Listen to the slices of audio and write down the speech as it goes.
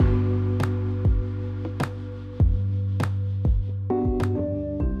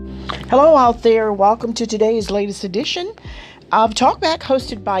Hello out there. Welcome to today's latest edition of Talkback,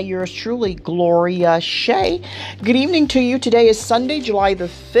 hosted by yours truly, Gloria Shea. Good evening to you. Today is Sunday, July the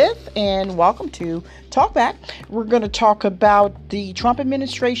 5th, and welcome to Talkback. We're going to talk about the Trump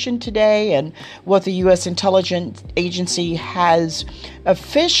administration today and what the U.S. intelligence agency has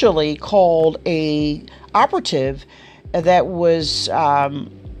officially called a operative that was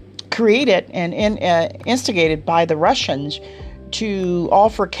created and instigated by the Russians to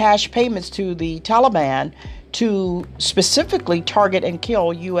offer cash payments to the Taliban to specifically target and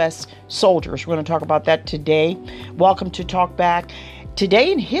kill U.S. soldiers. We're going to talk about that today. Welcome to Talkback.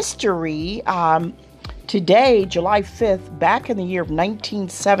 Today in history, today, July 5th, back in the year of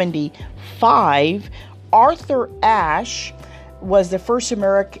 1975, Arthur Ashe was the first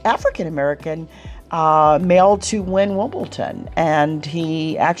African-American male to win Wimbledon, and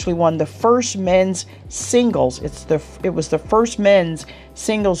he actually won the first men's singles. It was the first men's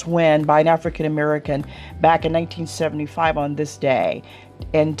singles win by an African American back in 1975 on this day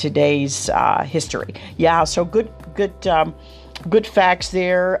in today's history. Yeah, so good facts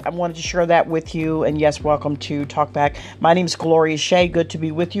there. I wanted to share that with you. And yes, welcome to Talkback. My name is Gloria Shea. Good to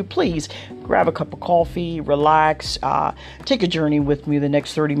be with you. Please grab a cup of coffee, relax, take a journey with me the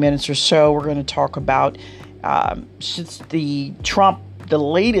next 30 minutes or so. We're going to talk about the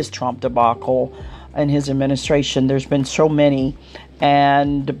latest Trump debacle and his administration. There's been so many,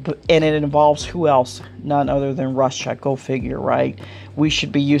 and it involves who else? None other than Russia. Go figure, right? We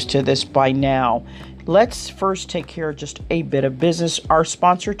should be used to this by now. Let's first take care of just a bit of business. Our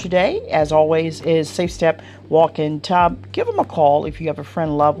sponsor today, as always, is SafeStep Walk-In Tub. Give them a call if you have a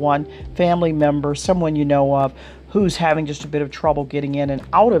friend, loved one, family member, someone you know of who's having just a bit of trouble getting in and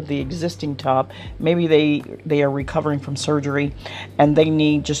out of the existing tub. Maybe they are recovering from surgery and they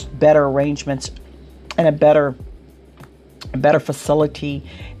need just better arrangements and a better facility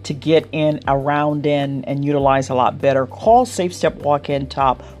to get in, around in, and utilize a lot better. Call SafeStep Walk-In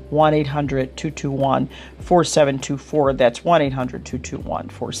Tub, 1-800-221-4724. That's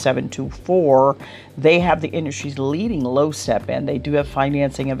 1-800-221-4724. They have the industry's leading low step in. They do have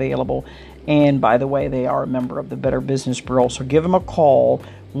financing available. And by the way, they are a member of the Better Business Bureau. So give them a call,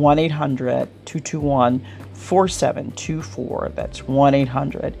 1-800-221-4724. That's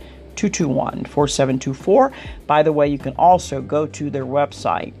 1-800-221-4724. By the way, you can also go to their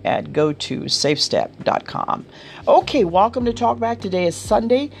website at go-to-safestep.com. Okay, welcome to Talkback. Today is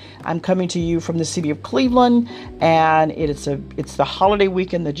Sunday. I'm coming to you from the city of Cleveland, and it's the holiday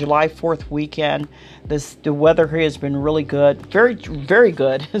weekend, the July 4th weekend. The weather here has been really good, very, very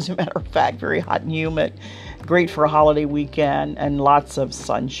good, as a matter of fact, very hot and humid. Great for a holiday weekend and lots of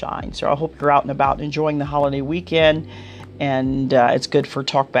sunshine. So I hope you're out and about enjoying the holiday weekend. And it's good for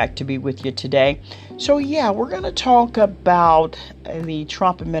Talkback to be with you today. So yeah, we're going to talk about the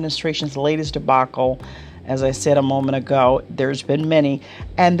Trump administration's latest debacle. As I said a moment ago, there's been many,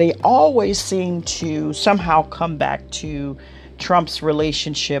 and they always seem to somehow come back to Trump's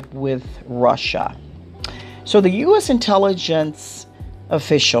relationship with Russia. So the U.S. intelligence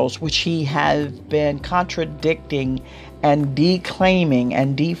officials, which he has been contradicting and declaiming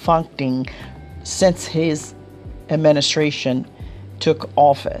and defuncting since his administration took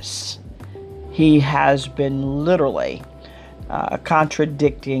office. He has been literally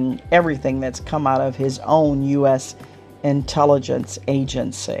contradicting everything that's come out of his own U.S. intelligence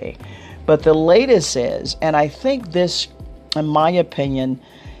agency. But the latest is, and I think this, in my opinion,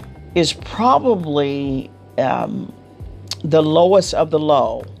 is probably the lowest of the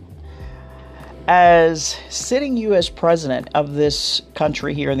low. As sitting U.S. president of this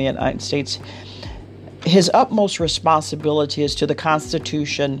country here in the United States, his utmost responsibility is to the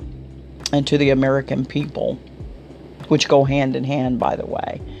Constitution and to the American people, which go hand in hand, by the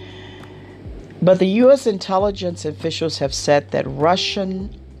way. But the U.S. intelligence officials have said that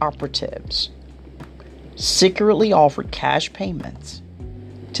Russian operatives secretly offered cash payments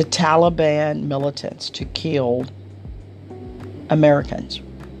to Taliban militants to kill Americans,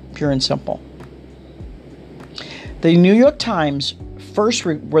 pure and simple. The New York Times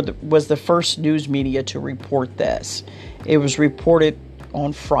was the first news media to report this. It was reported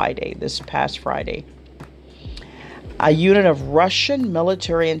on Friday, this past Friday. A unit of Russian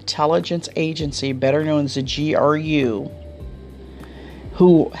military intelligence agency, better known as the GRU,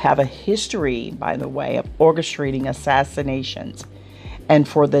 who have a history, by the way, of orchestrating assassinations and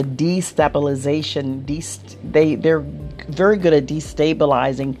for the destabilization. They're very good at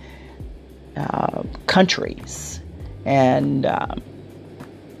destabilizing countries, and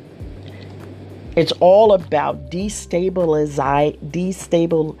it's all about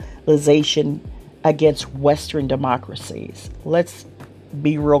destabilization against Western democracies. Let's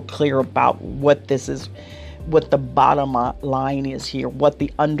be real clear about what this is, what the bottom line is here, what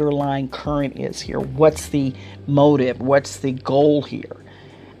the underlying current is here, what's the motive, what's the goal here.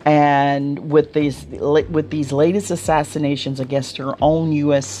 And with these latest assassinations against our own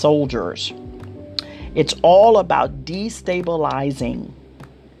U.S. soldiers, it's all about destabilizing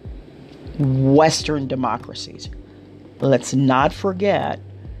Western democracies. Let's not forget,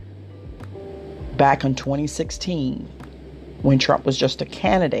 back in 2016, when Trump was just a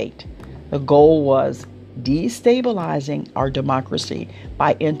candidate, the goal was destabilizing our democracy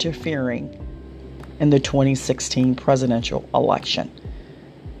by interfering in the 2016 presidential election.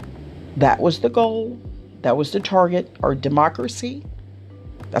 That was the goal. That was the target. Our democracy,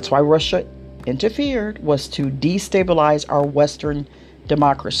 that's why Russia interfered, was to destabilize our Western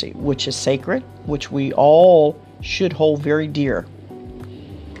democracy, which is sacred, which we all should hold very dear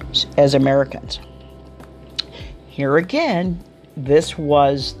as Americans. Here again, this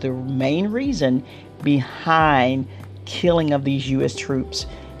was the main reason behind killing of these U.S. troops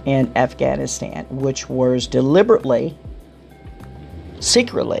in Afghanistan, which was deliberately,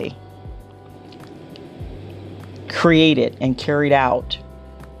 secretly created and carried out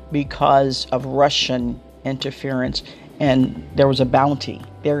because of Russian interference, and there was a bounty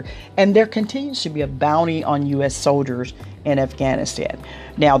there, and there continues to be a bounty on U.S. soldiers in Afghanistan.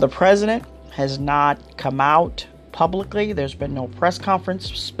 Now, the president has not come out publicly. There's been no press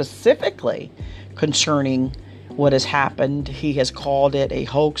conference specifically concerning what has happened. He has called it a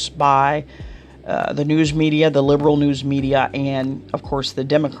hoax by the news media, the liberal news media, and of course the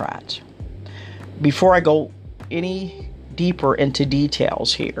Democrats. Before I go any deeper into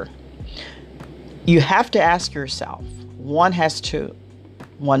details here, you have to ask yourself, one has to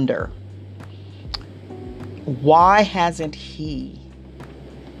wonder, why hasn't he,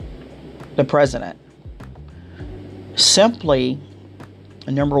 the president, simply,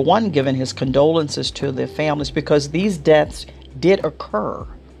 number one, given his condolences to the families, because these deaths did occur.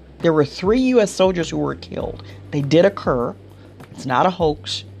 There were 3 U.S. soldiers who were killed. They did occur. It's not a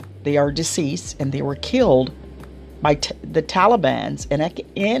hoax. They are deceased, and they were killed by the Taliban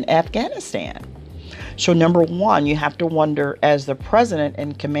in Afghanistan. So number one, you have to wonder, as the president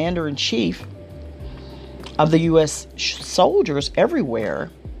and commander-in-chief of the U.S. soldiers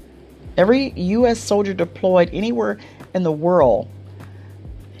everywhere, every U.S. soldier deployed anywhere in the world,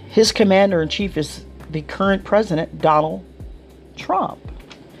 his commander-in-chief is the current president, Donald Trump.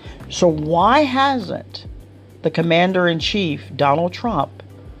 So why hasn't the commander-in-chief, Donald Trump,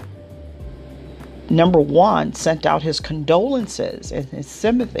 number one, sent out his condolences and his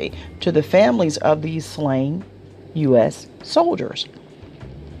sympathy to the families of these slain U.S. soldiers?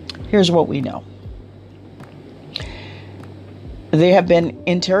 Here's what we know. There have been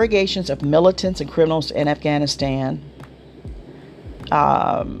interrogations of militants and criminals in Afghanistan.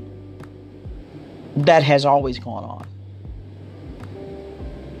 That has always gone on.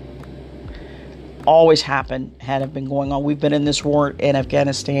 Always happened, had been going on. We've been in this war in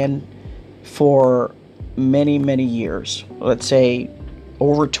Afghanistan for many, many years. Let's say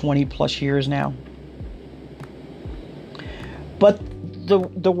over 20 plus years now. But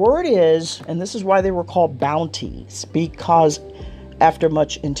the word is, and this is why they were called bounties, because after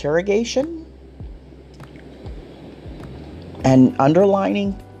much interrogation and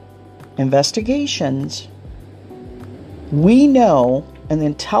underlining investigations, we know, and the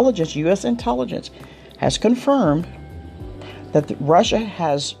intelligence, U.S. intelligence, has confirmed that Russia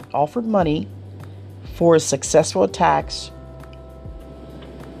has offered money for successful attacks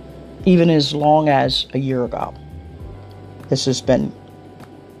even as long as a year ago. This has been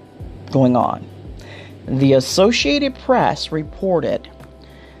going on. The Associated Press reported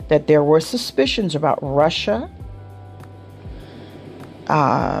that there were suspicions about Russia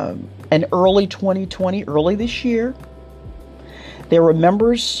in early 2020, early this year. There were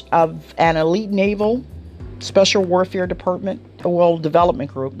members of an elite naval special warfare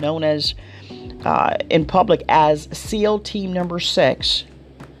development group known as, in public as SEAL Team Number 6,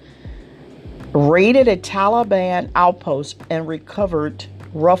 raided a Taliban outpost and recovered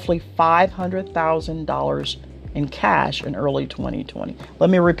roughly $500,000 in cash in early 2020. Let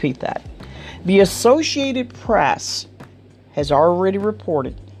me repeat that. The Associated Press has already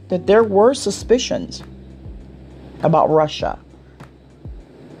reported that there were suspicions about Russia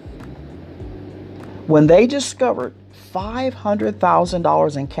when they discovered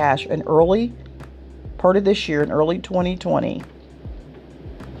 $500,000 in cash in early part of this year, in early 2020.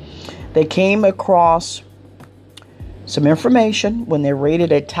 They came across some information when they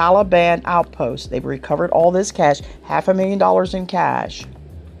raided a Taliban outpost. They recovered all this cash, $500,000 in cash.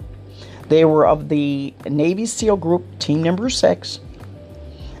 They were of the Navy SEAL Group Team Number 6.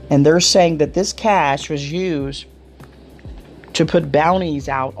 And they're saying that this cash was used to put bounties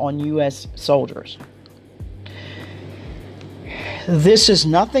out on U.S. soldiers. This is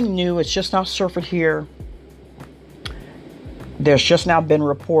nothing new. It's just now surfaced here. There's just now been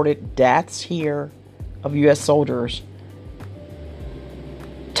reported deaths here of U.S. soldiers,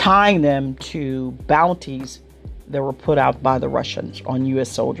 tying them to bounties that were put out by the Russians on U.S.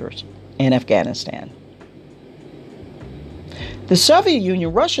 soldiers in Afghanistan. The Soviet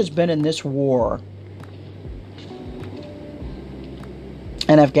Union, Russia's been in this war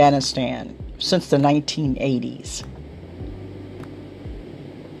in Afghanistan since the 1980s.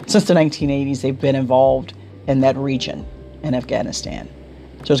 Since the 1980s, they've been involved in that region in Afghanistan.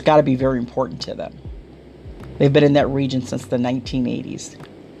 So it's got to be very important to them. They've been in that region since the 1980s.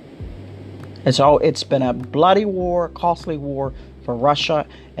 It's been a bloody war, costly war for Russia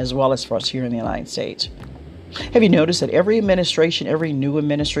as well as for us here in the United States. Have you noticed that every administration, every new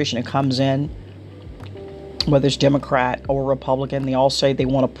administration that comes in, whether it's Democrat or Republican, they all say they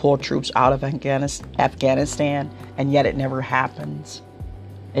want to pull troops out of Afghanistan, and yet it never happens.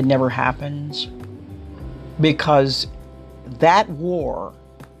 It never happens because that war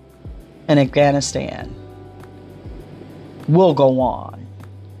in Afghanistan will go on.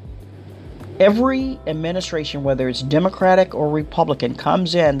 Every administration, whether it's Democratic or Republican,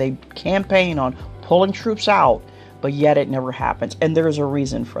 comes in, they campaign on pulling troops out, but yet it never happens. And there's a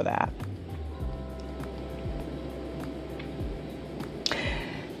reason for that.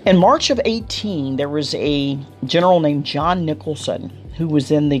 In March of 18, there was a general named John Nicholson who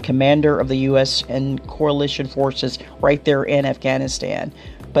was in the commander of the U.S. and coalition forces right there in Afghanistan.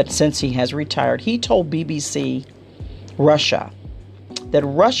 But since he has retired, he told BBC Russia that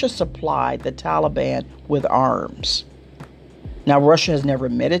Russia supplied the Taliban with arms. Now, Russia has never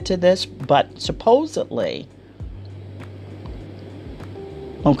admitted to this, but supposedly,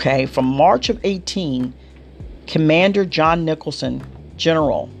 from March of 18, Commander John Nicholson,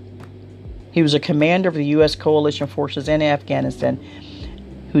 general, he was a commander of the U.S. coalition forces in Afghanistan,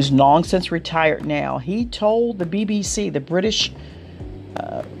 who's long since retired now. He told the BBC, the British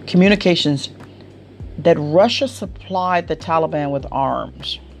communications, that Russia supplied the Taliban with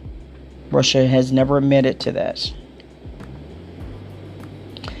arms. Russia has never admitted to this.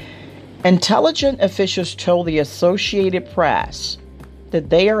 Intelligence officials told the Associated Press that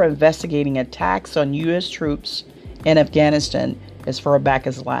they are investigating attacks on U.S. troops in Afghanistan as far back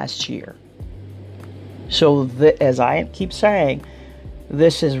as last year. So, as I keep saying,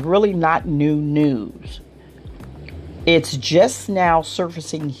 this is really not new news. It's just now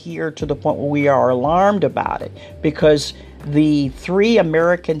surfacing here to the point where we are alarmed about it because the 3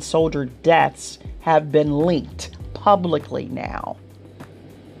 American soldier deaths have been linked publicly now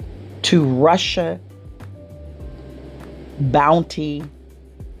to Russia bounty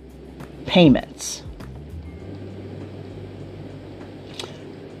payments.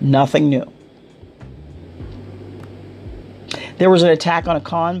 Nothing new. There was an attack on a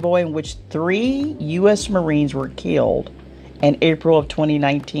convoy in which 3 U.S. Marines were killed in April of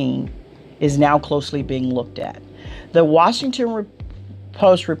 2019 is now closely being looked at. The Washington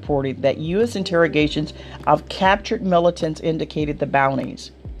Post reported that U.S. interrogations of captured militants indicated the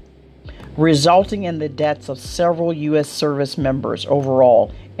bounties, resulting in the deaths of several U.S. service members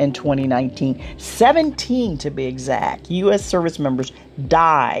overall in 2019. 17 to be exact, U.S. service members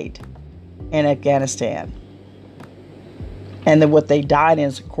died in Afghanistan. And then what they died in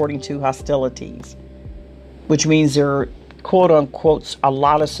is according to hostilities, which means there are, quote unquote, a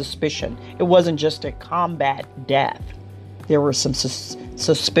lot of suspicion. It wasn't just a combat death. There was some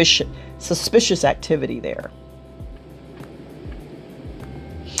suspicious activity there.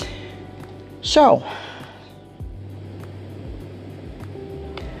 So,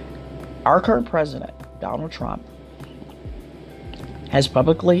 our current president, Donald Trump, has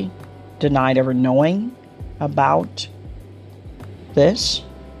publicly denied ever knowing about this.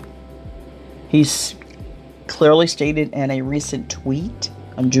 He's clearly stated in a recent tweet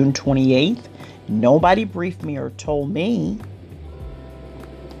on June 28th, nobody briefed me or told me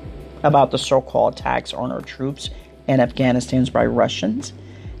about the so-called attacks on our troops in Afghanistan by Russians,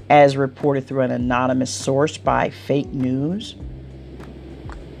 as reported through an anonymous source by fake news.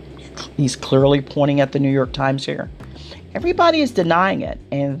 He's clearly pointing at the New York Times here. Everybody is denying it,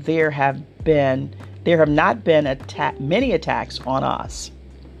 and there have not been many attacks on us.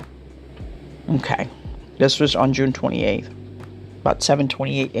 Okay, this was on June 28th, about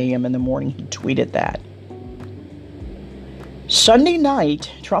 7:28 a.m. in the morning. He tweeted that. Sunday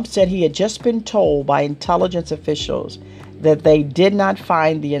night, Trump said he had just been told by intelligence officials that they did not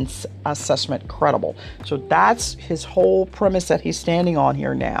find the assessment credible. So that's his whole premise that he's standing on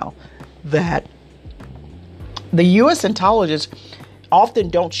here now, that the U.S. intelligence often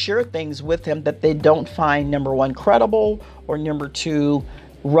don't share things with him that they don't find, number one, credible, or number two,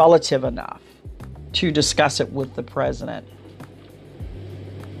 relative enough to discuss it with the president.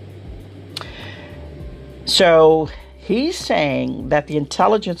 So he's saying that the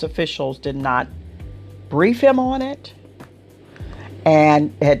intelligence officials did not brief him on it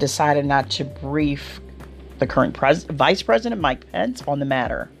and had decided not to brief the current Vice President Mike Pence on the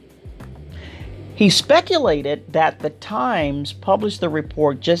matter. He speculated that the Times published the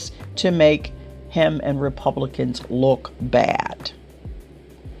report just to make him and Republicans look bad.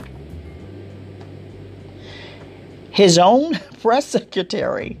 His own press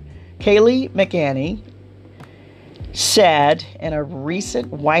secretary, Kayleigh McEnany, said in a recent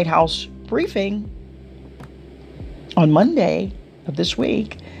White House briefing on Monday of this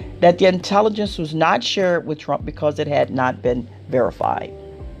week that the intelligence was not shared with Trump because it had not been verified.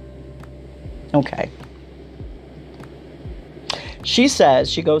 Okay. She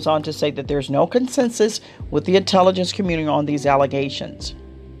goes on to say that there's no consensus with the intelligence community on these allegations.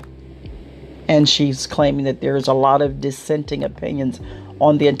 And she's claiming that there's a lot of dissenting opinions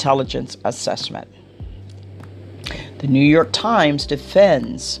on the intelligence assessment. The New York Times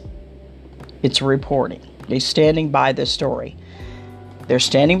defends its reporting. They're standing by the story. They're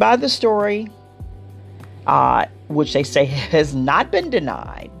standing by the story, which they say has not been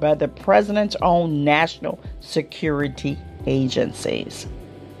denied by the president's own national security agencies.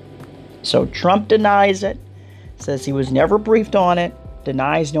 So Trump denies it, says he was never briefed on it,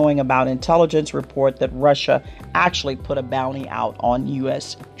 denies knowing about intelligence report that Russia actually put a bounty out on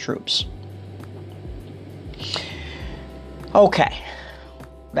U.S. troops. Okay,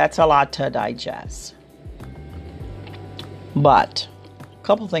 that's a lot to digest. But a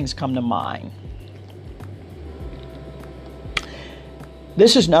couple things come to mind.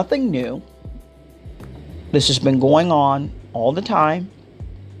 This is nothing new. This has been going on all the time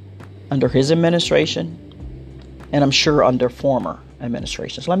under his administration, and I'm sure under former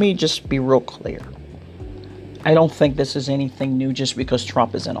administrations. Let me just be real clear. I don't think this is anything new just because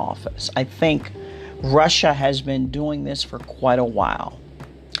Trump is in office. I think Russia has been doing this for quite a while,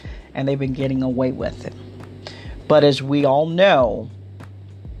 and they've been getting away with it. But as we all know,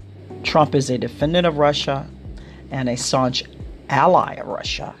 Trump is a defendant of Russia and a staunch ally of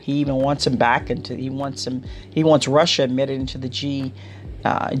Russia. He even wants him back into. He wants Russia admitted into the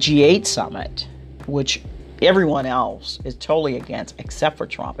G8 summit, which everyone else is totally against except for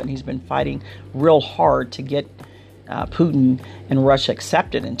Trump, and he's been fighting real hard to get Putin and Russia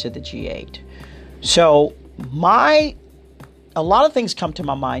accepted into the G8. So a lot of things come to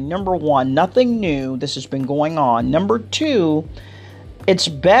my mind. Number one, nothing new. This has been going on. Number two, it's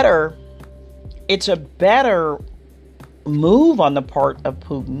a better move on the part of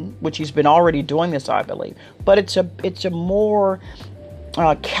Putin, which he's been already doing this, I believe. But it's a more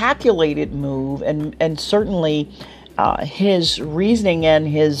calculated move, and certainly his reasoning and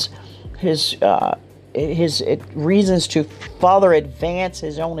his reasons to further advance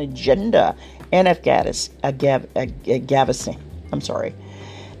his own agenda in Afghanistan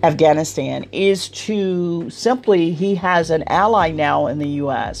is to simply, he has an ally now in the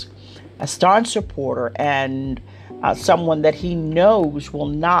U.S., a staunch supporter, and someone that he knows will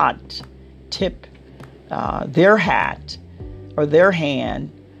not tip their hat or their hand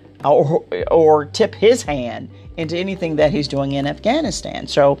or tip his hand into anything that he's doing in Afghanistan.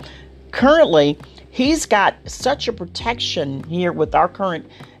 So currently, he's got such a protection here with our current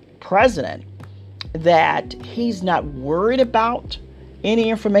president that he's not worried about any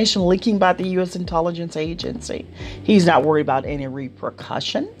information leaking by the U.S. intelligence agency. He's not worried about any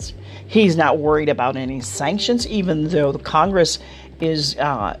repercussions. He's not worried about any sanctions, even though the Congress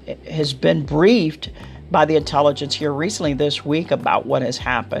has been briefed by the intelligence here recently this week about what has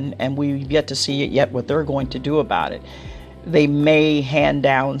happened, and we've yet to see it yet what they're going to do about it. They may hand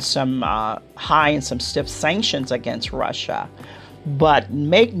down some high and some stiff sanctions against Russia, but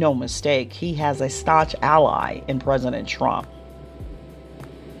make no mistake, he has a staunch ally in President Trump.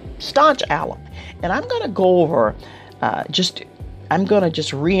 Staunch ally. And I'm going to go over I'm going to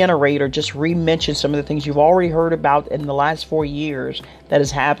just reiterate or just re-mention some of the things you've already heard about in the last 4 years that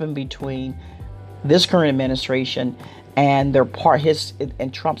has happened between this current administration and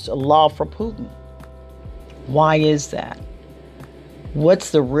and Trump's love for Putin. Why is that?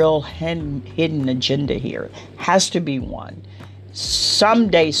 What's the real hidden agenda here? Has to be one.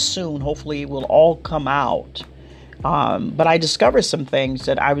 Someday soon, hopefully it will all come out But I discovered some things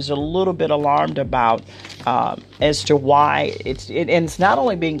that I was a little bit alarmed about as to why and it's not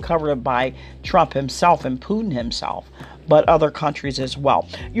only being covered up by Trump himself and Putin himself, but other countries as well.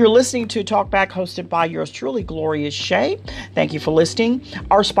 You're listening to Talkback, hosted by yours truly, Gloria Shea. Thank you for listening.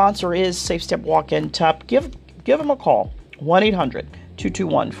 Our sponsor is Safe Step Walk-In Tub. Give them a call,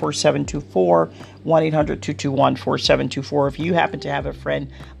 1-800-221-4724, 1-800-221-4724. If you happen to have a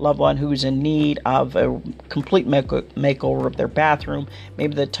friend, loved one who's in need of a complete makeover of their bathroom,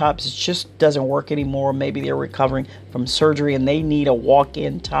 maybe the tubs just doesn't work anymore, maybe they're recovering from surgery and they need a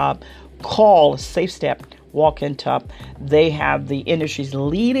walk-in tub, call Safe Step Walk-In Tub. They have the industry's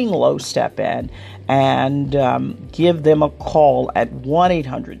leading low step in, and give them a call at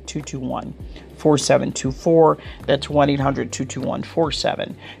 1-800-221-4724. That's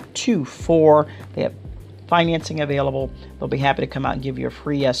 1-800-221-4724. They have financing available. They'll be happy to come out and give you a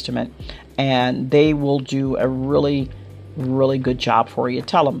free estimate, and they will do a really, really good job for you.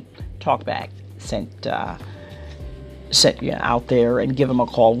 Tell them Talkback sent you out there, and give them a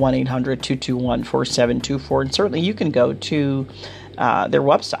call, 1-800-221-4724. And certainly you can go to their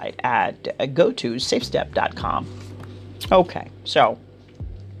website at go to safestep.com. Okay, so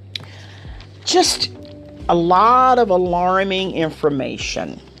just a lot of alarming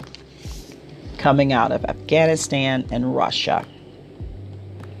information coming out of Afghanistan and Russia.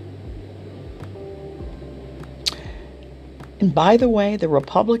 And by the way, the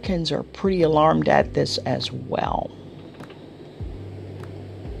Republicans are pretty alarmed at this as well.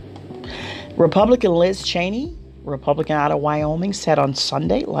 Republican Liz Cheney, Republican out of Wyoming, said on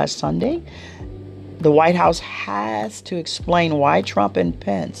last Sunday, the White House has to explain why Trump and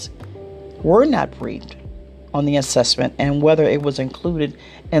Pence were not briefed on the assessment and whether it was included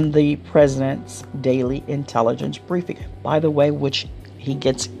in the president's daily intelligence briefing. By the way, which he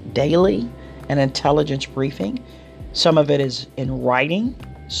gets daily, an intelligence briefing. Some of it is in writing,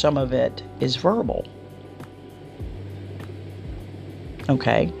 some of it is verbal.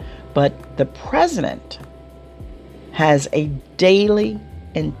 Okay, but the president has a daily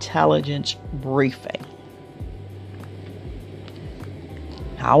intelligence briefing.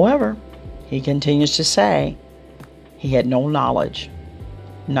 However, he continues to say he had no knowledge,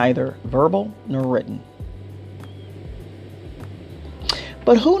 neither verbal nor written.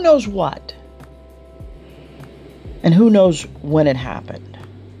 But who knows what? And who knows when it happened?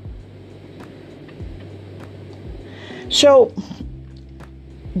 So,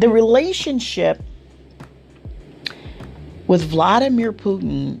 the relationship with Vladimir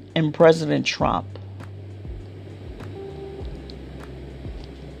Putin and President Trump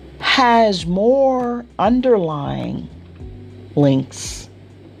has more underlying links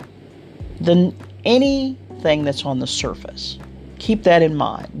than anything that's on the surface. Keep that in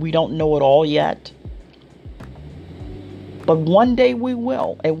mind. We don't know it all yet, but one day we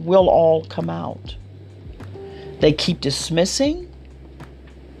will. It will all come out. They keep dismissing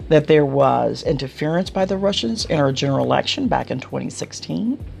that there was interference by the Russians in our general election back in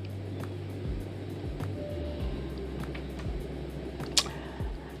 2016.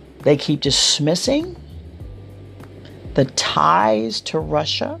 They keep dismissing the ties to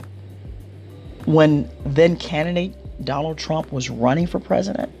Russia when then candidate Donald Trump was running for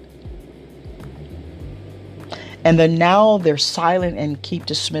president. And then now they're silent and keep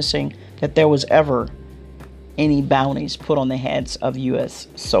dismissing that there was ever any bounties put on the heads of U.S.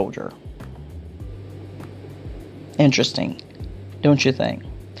 soldier. Interesting, don't you think?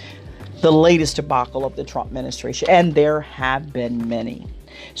 The latest debacle of the Trump administration, and there have been many.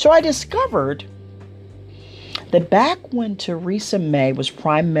 So I discovered that back when Theresa May was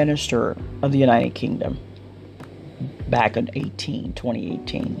Prime Minister of the United Kingdom, back in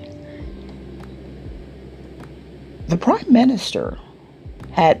 2018, the Prime Minister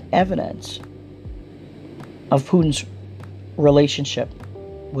had evidence of Putin's relationship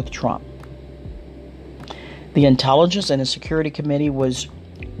with Trump. The Intelligence and the Security Committee was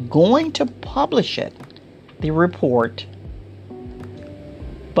going to publish it, the report,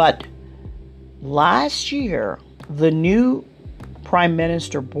 but last year, the new Prime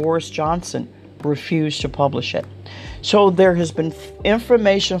Minister, Boris Johnson, refused to publish it. So there has been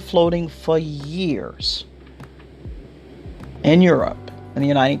information floating for years in Europe and the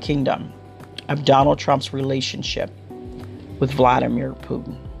United Kingdom of Donald Trump's relationship with Vladimir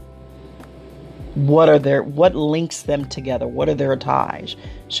Putin. What links them together? What are their ties?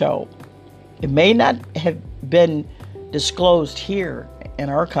 So it may not have been disclosed here in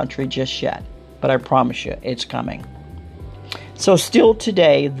our country just yet, but I promise you it's coming. So still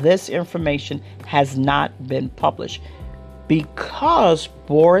today, this information has not been published because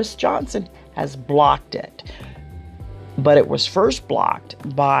Boris Johnson has blocked it. but it was first blocked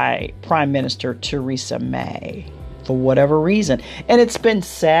by Prime Minister Theresa May for whatever reason. And it's been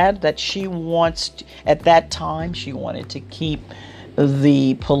said that at that time, she wanted to keep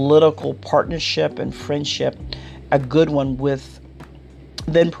the political partnership and friendship a good one with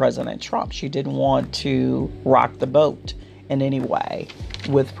then President Trump. She didn't want to rock the boat in any way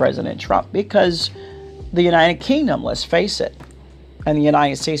with President Trump because the United Kingdom, let's face it, and the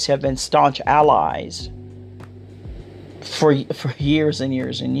United States have been staunch allies for years and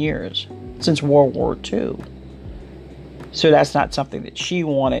years and years, since World War II. So that's not something that she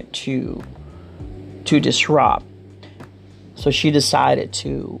wanted to disrupt. So she decided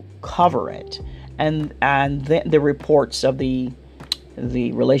to cover it. And the reports of the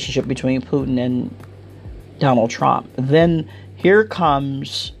relationship between Putin and Donald Trump. Then here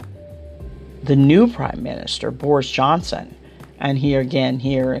comes the new Prime Minister, Boris Johnson. And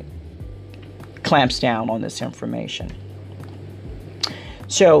here clamps down on this information.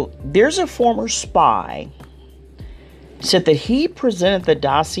 So there's a former spy said that he presented the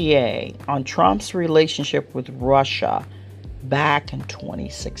dossier on Trump's relationship with Russia back in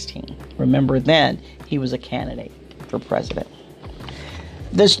 2016. Remember, then he was a candidate for president.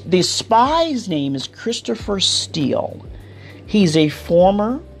 The spy's name is Christopher Steele. He's a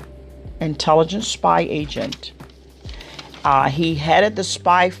former intelligence spy agent. He headed the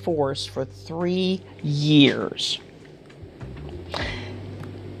spy force for 3 years.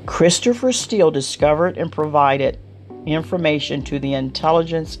 Christopher Steele discovered and provided information to the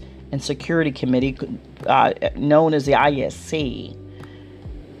Intelligence and Security Committee, known as the ISC.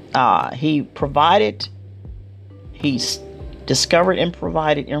 He discovered and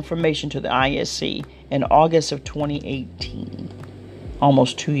provided information to the ISC in August of 2018,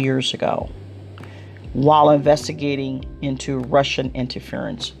 almost 2 years ago, while investigating into Russian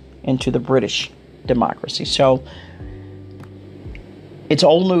interference into the British democracy. So it's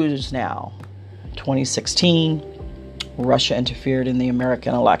old news now. 2016, Russia interfered in the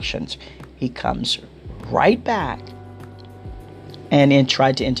American elections. He comes right back and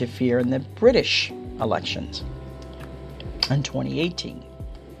tried to interfere in the British elections in 2018.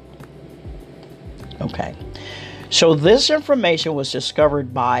 Okay. So this information was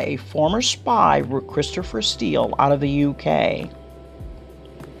discovered by a former spy, Christopher Steele, out of the UK.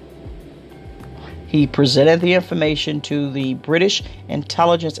 He presented the information to the British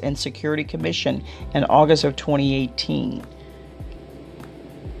Intelligence and Security Commission in August of 2018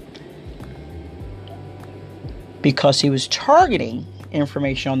 because he was targeting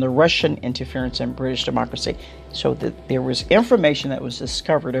information on the Russian interference in British democracy. So that there was information that was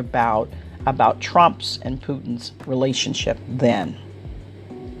discovered about Trump's and Putin's relationship then.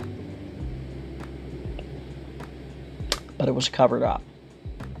 But it was covered up.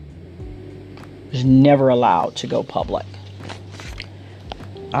 It was never allowed to go public.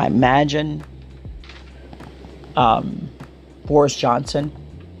 I imagine Boris Johnson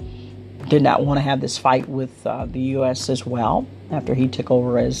did not want to have this fight with the U.S. as well after he took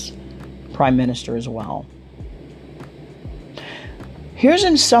over as Prime Minister as well.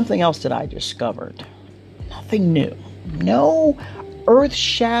 Here's something else that I discovered. Nothing new. No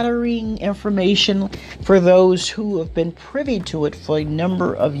earth-shattering information for those who have been privy to it for a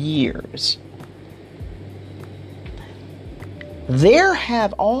number of years. There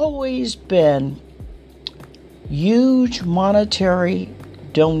have always been huge monetary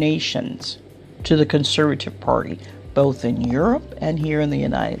donations to the Conservative Party, both in Europe and here in the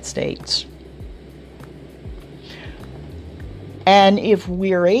United States. And if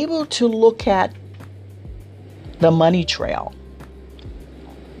we're able to look at the money trail,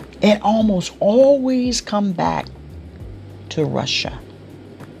 it almost always comes back to Russia.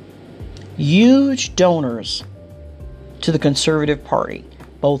 Huge donors to the Conservative Party,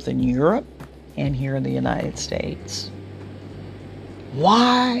 both in Europe and here in the United States.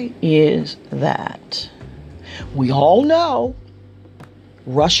 Why is that? We all know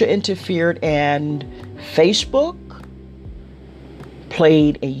Russia interfered, and Facebook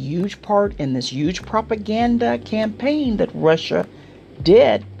played a huge part in this huge propaganda campaign that Russia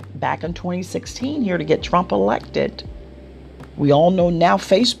did back in 2016 here to get Trump elected. We all know now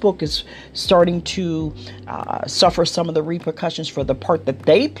Facebook is starting to suffer some of the repercussions for the part that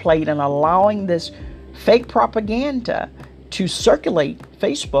they played in allowing this fake propaganda to circulate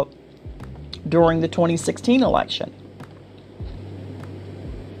Facebook during the 2016 election.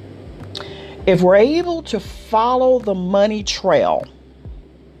 If we're able to follow the money trail,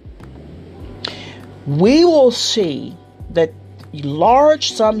 we will see that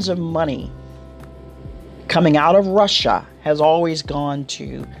large sums of money coming out of Russia has always gone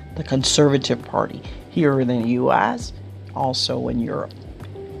to the Conservative Party here in the U.S. also in Europe,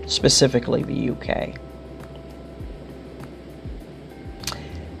 specifically the UK.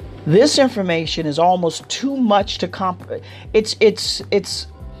 This information is almost too much to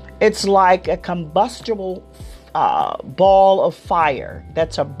it's like a combustible ball of fire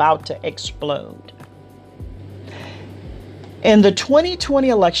that's about to explode. In the 2020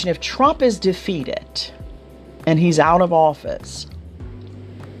 election, if Trump is defeated and he's out of office,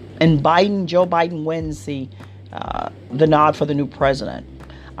 and Joe Biden wins the nod for the new president,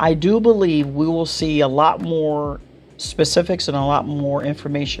 I do believe we will see a lot more specifics and a lot more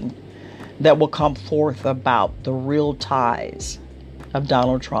information that will come forth about the real ties of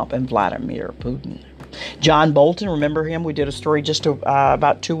Donald Trump and Vladimir Putin. John Bolton, remember him? We did a story just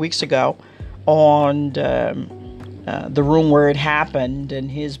about 2 weeks ago on the room where it happened,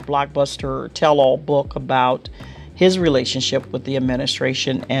 and his blockbuster tell-all book about his relationship with the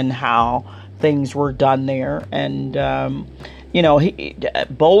administration and how things were done there. And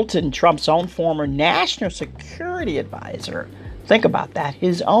Bolton, Trump's own former national security advisor, think about that,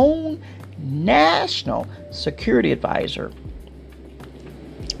 his own national security advisor,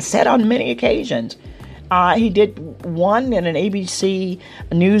 said on many occasions, he did one in an ABC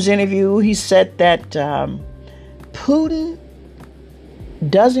News interview, he said that Putin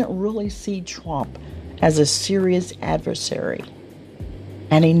doesn't really see Trump as a serious adversary,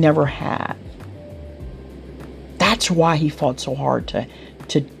 and he never had. That's why he fought so hard to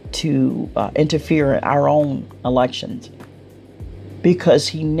interfere in our own elections, because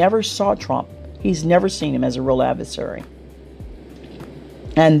he never saw Trump. He's never seen him as a real adversary,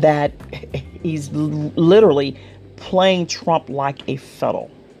 and that he's literally playing Trump like a fiddle.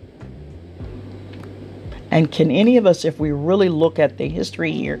 And can any of us, if we really look at the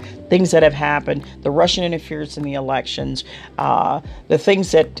history here, things that have happened, the Russian interference in the elections, the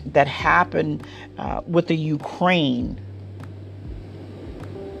things that happened with the Ukraine,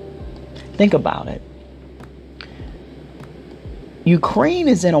 think about it. Ukraine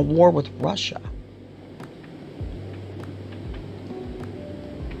is in a war with Russia.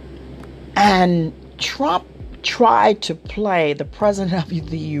 And Trump tried to play the president of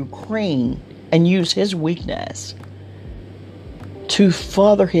the Ukraine and use his weakness to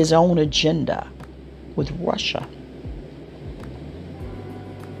further his own agenda with Russia.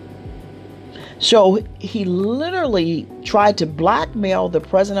 So he literally tried to blackmail the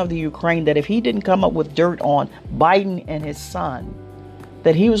president of the Ukraine that if he didn't come up with dirt on Biden and his son,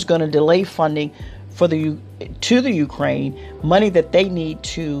 that he was going to delay funding to the Ukraine, money that they need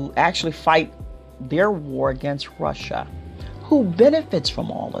to actually fight their war against Russia. Who benefits from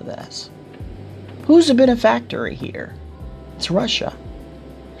all of this? Who's the benefactor here? It's Russia.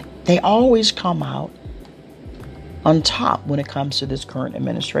 They always come out on top when it comes to this current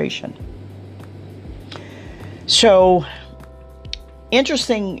administration. So,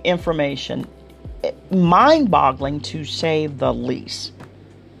 interesting information, mind-boggling to say the least.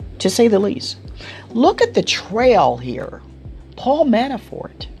 To say the least. Look at the trail here. Paul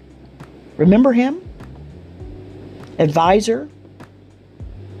Manafort. Remember him? Advisor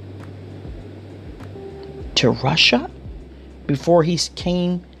to Russia before he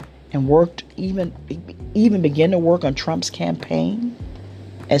came and worked, even began to work on Trump's campaign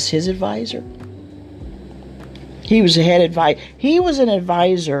as his advisor. He was a head advisor. He was an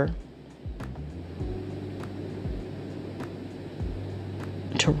advisor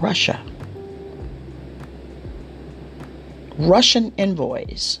to Russia. Russian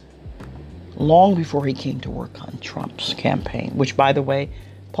envoys long before he came to work on Trump's campaign, which, by the way,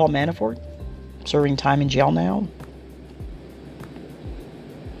 Paul Manafort serving time in jail now.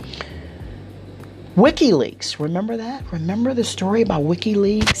 WikiLeaks, remember that? Remember the story about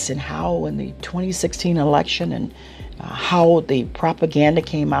WikiLeaks and how in the 2016 election and how the propaganda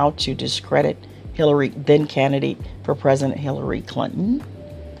came out to discredit Hillary, then candidate for President Hillary Clinton?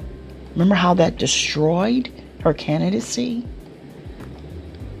 Remember how that destroyed her candidacy?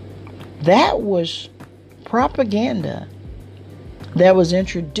 That was propaganda that was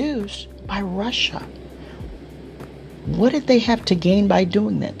introduced by Russia. What did they have to gain by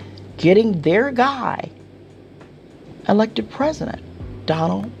doing that? Getting their guy elected president,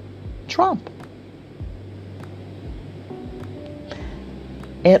 Donald Trump.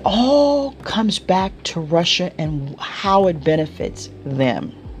 It all comes back to Russia and how it benefits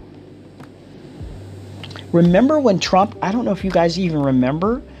them. Remember when Trump, I don't know if you guys even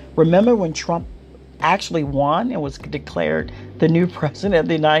remember when Trump actually won and was declared the new president of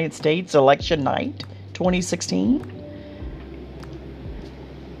the United States election night, 2016?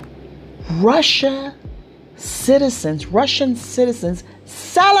 Russian citizens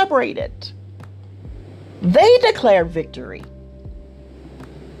celebrated. They declared victory.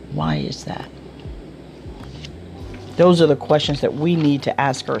 Why is that? Those are the questions that we need to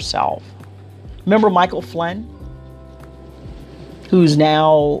ask ourselves. Remember Michael Flynn, who was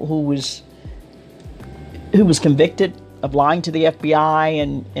convicted of lying to the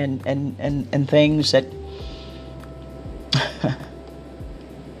FBI and things that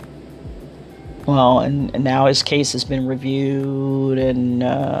well, and now his case has been reviewed,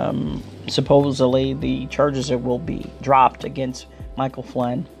 and supposedly the charges that will be dropped against Michael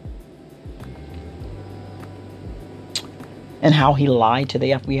Flynn, and how he lied to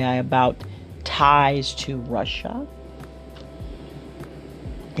the FBI about ties to Russia.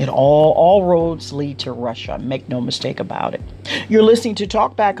 It all roads lead to Russia. Make no mistake about it. You're listening to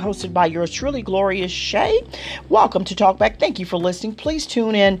Talkback, hosted by yours truly, Gloria Shea. Welcome to Talkback. Thank you for listening. Please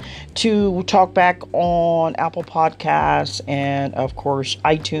tune in to Talkback on Apple Podcasts and, of course,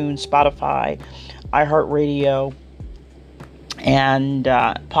 iTunes, Spotify, iHeartRadio, and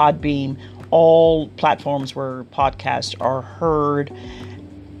Podbeam. All platforms where podcasts are heard.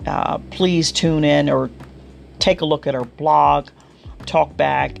 Please tune in or take a look at our blog,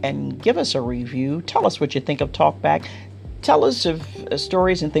 Talkback, and give us a review. Tell us what you think of Talkback. Tell us of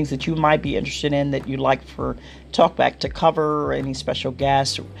stories and things that you might be interested in that you'd like for Talkback to cover, or any special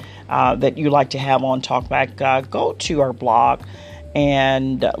guests that you'd like to have on Talkback. Go to our blog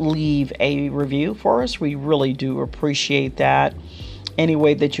and leave a review for us. We really do appreciate that. Any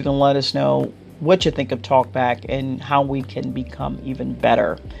way that you can let us know what you think of Talkback and how we can become even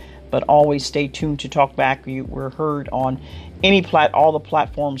better. But always stay tuned to Talkback. We're heard on all the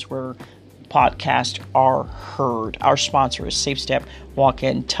platforms where podcasts are heard. Our sponsor is SafeStep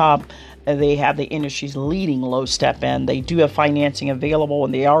Walk-In Tub. They have the industry's leading low step in. They do have financing available,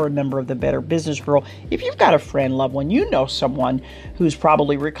 and they are a member of the Better Business Bureau. If you've got a friend, loved one, you know someone who's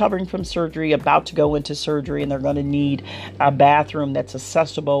probably recovering from surgery, about to go into surgery, and they're going to need a bathroom that's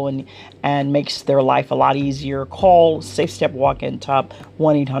accessible and makes their life a lot easier, call SafeStep Walk-In Tub,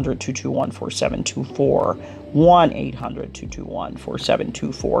 1-800-221-4724.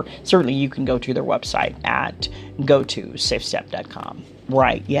 1-800-221-4724. Certainly you can go to their website at go-to-safestep.com.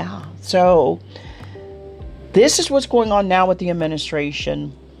 Right, yeah. So this is what's going on now with the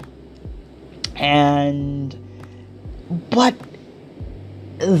administration. But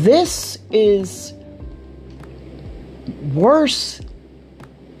this is worse.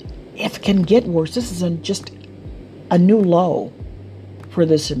 If it can get worse, this is just a new low for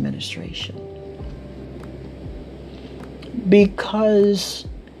this administration. Because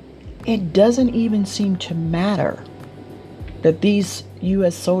it doesn't even seem to matter that these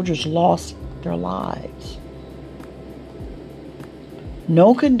U.S. soldiers lost their lives.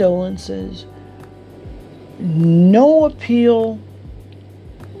 No condolences, no appeal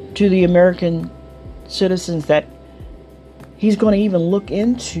to the American citizens that he's going to even look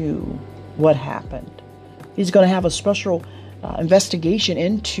into what happened. He's going to have a special investigation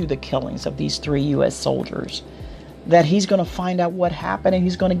into the killings of these 3 U.S. soldiers. That he's going to find out what happened, and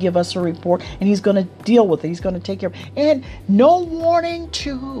he's going to give us a report, and he's going to deal with it. He's going to take care of it. And no warning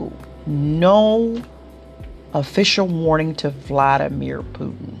to who? No official warning to Vladimir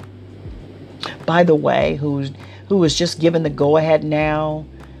Putin. By the way, who was just given the go-ahead now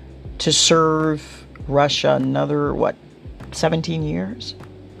to serve Russia another, 17 years?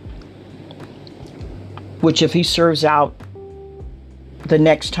 Which if he serves out the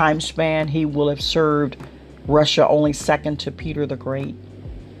next time span, he will have served Russia only second to Peter the Great.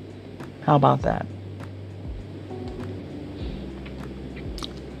 How about that?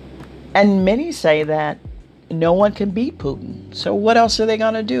 And many say that no one can beat Putin. So what else are they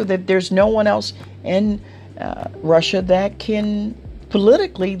going to do? That there's no one else in Russia that can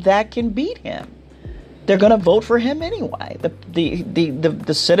beat him. They're going to vote for him anyway.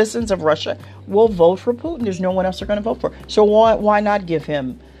 The citizens of Russia will vote for Putin. There's no one else they're going to vote for. So why not give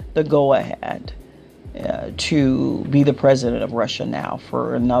him the go-ahead to be the president of Russia now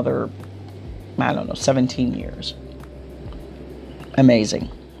for another, 17 years. Amazing.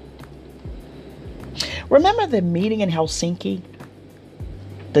 Remember the meeting in Helsinki?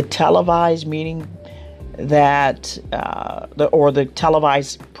 The televised meeting that, the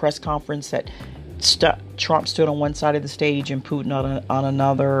televised press conference that Trump stood on one side of the stage and Putin on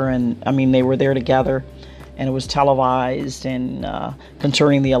another, and they were there together. And it was televised and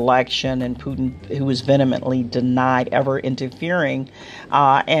concerning the election, and Putin, who was vehemently denied ever interfering.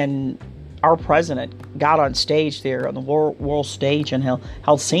 And our president got on stage there on the world stage in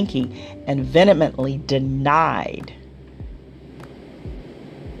Helsinki and vehemently denied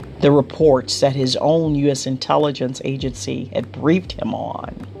the reports that his own U.S. intelligence agency had briefed him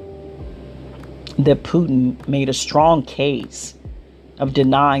on. that Putin made a strong case of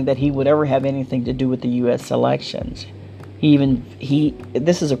denying that he would ever have anything to do with the U.S. elections.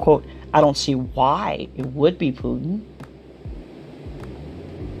 This is a quote, "I don't see why it would be Putin.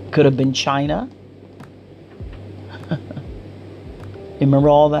 Could have been China." You remember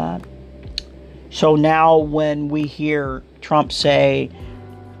all that? So now when we hear Trump say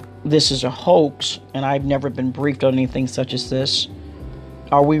this is a hoax and I've never been briefed on anything such as this,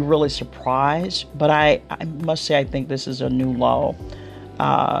 are we really surprised? But I must say I think this is a new low.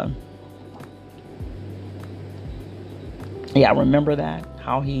 Remember that?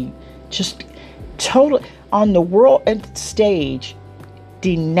 How he just totally, on the world stage,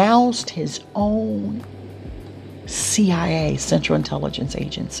 denounced his own CIA, Central Intelligence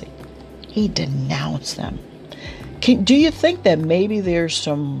Agency. He denounced them. Do you think that maybe there's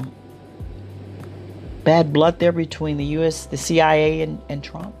some bad blood there between the U.S., the CIA, and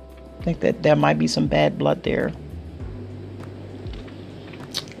Trump? I think that there might be some bad blood there.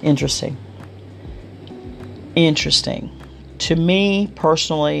 Interesting. To me,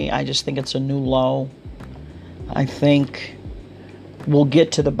 personally, I just think it's a new low. I think we'll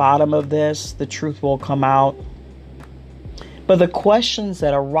get to the bottom of this. The truth will come out. But the questions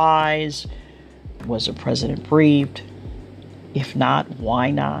that arise, was the president briefed? If not, why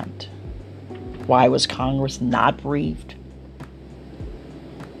not? Why was Congress not briefed?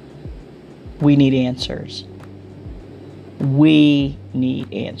 We need answers. We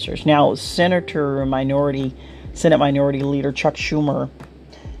need answers. Now, Senate Minority Leader Chuck Schumer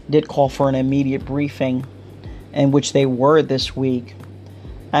did call for an immediate briefing, in which they were this week.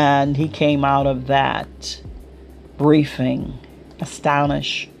 And he came out of that briefing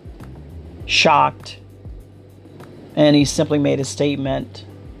astonished, shocked, and he simply made a statement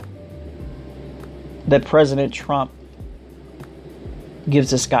that President Trump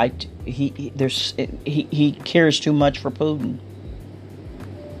gives this guy, he cares too much for Putin.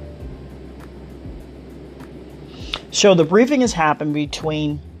 So the briefing has happened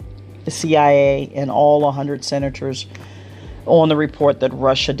between the CIA and all 100 senators on the report that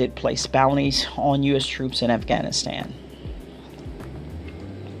Russia did place bounties on U.S. troops in Afghanistan.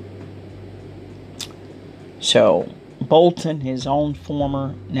 So Bolton, his own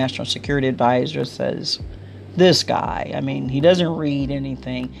former national security advisor, says, this guy, he doesn't read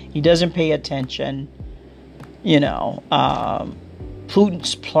anything. He doesn't pay attention.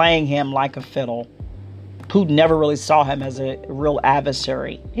 Putin's playing him like a fiddle. Putin never really saw him as a real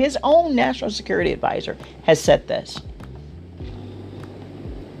adversary. His own national security advisor has said this.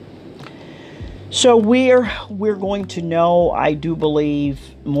 So we're going to know, I do believe,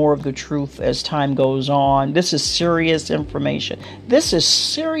 more of the truth as time goes on. This is serious information. This is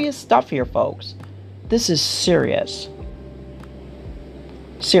serious stuff here, folks. This is serious.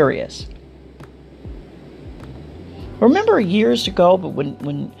 Serious. Remember years ago, but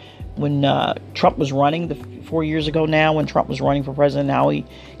when Trump was running, 4 years ago now, when Trump was running for president, how he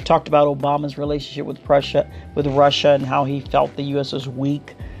talked about Obama's relationship with Russia, and how he felt the U.S. was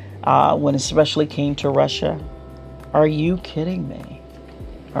weak when especially came to Russia. Are you kidding me?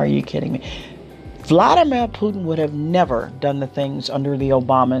 Vladimir Putin would have never done the things under the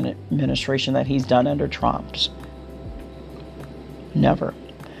Obama administration that he's done under Trump's. Never.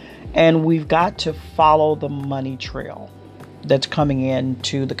 And we've got to follow the money trail that's coming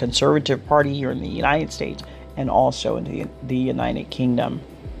into the Conservative Party here in the United States and also in the United Kingdom.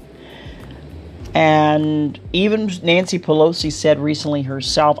 And even Nancy Pelosi said recently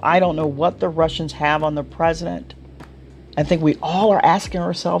herself, I don't know what the Russians have on the president. I think we all are asking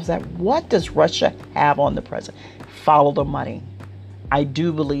ourselves that. What does Russia have on the president? Follow the money. I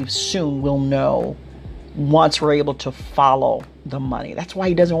do believe soon we'll know once we're able to follow the money. That's why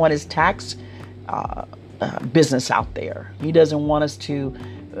he doesn't want his tax business out there. He doesn't want us to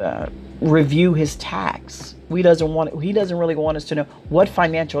review his tax. He doesn't really want us to know what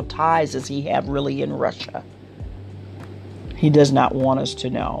financial ties does he have really in Russia. He does not want us to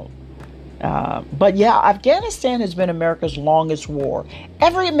know. But yeah, Afghanistan has been America's longest war.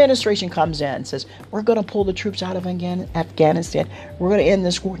 Every administration comes in and says, we're going to pull the troops out of Afghanistan. We're going to end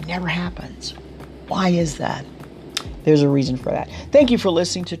this war. It never happens. Why is that? There's a reason for that. Thank you for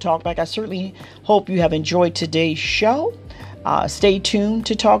listening to Talkback. I certainly hope you have enjoyed today's show. Stay tuned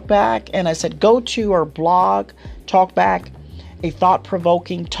to Talkback. And I said, go to our blog, Talkback, a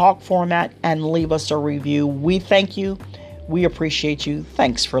thought-provoking talk format, and leave us a review. We thank you. We appreciate you.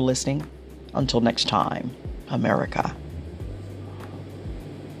 Thanks for listening. Until next time, America.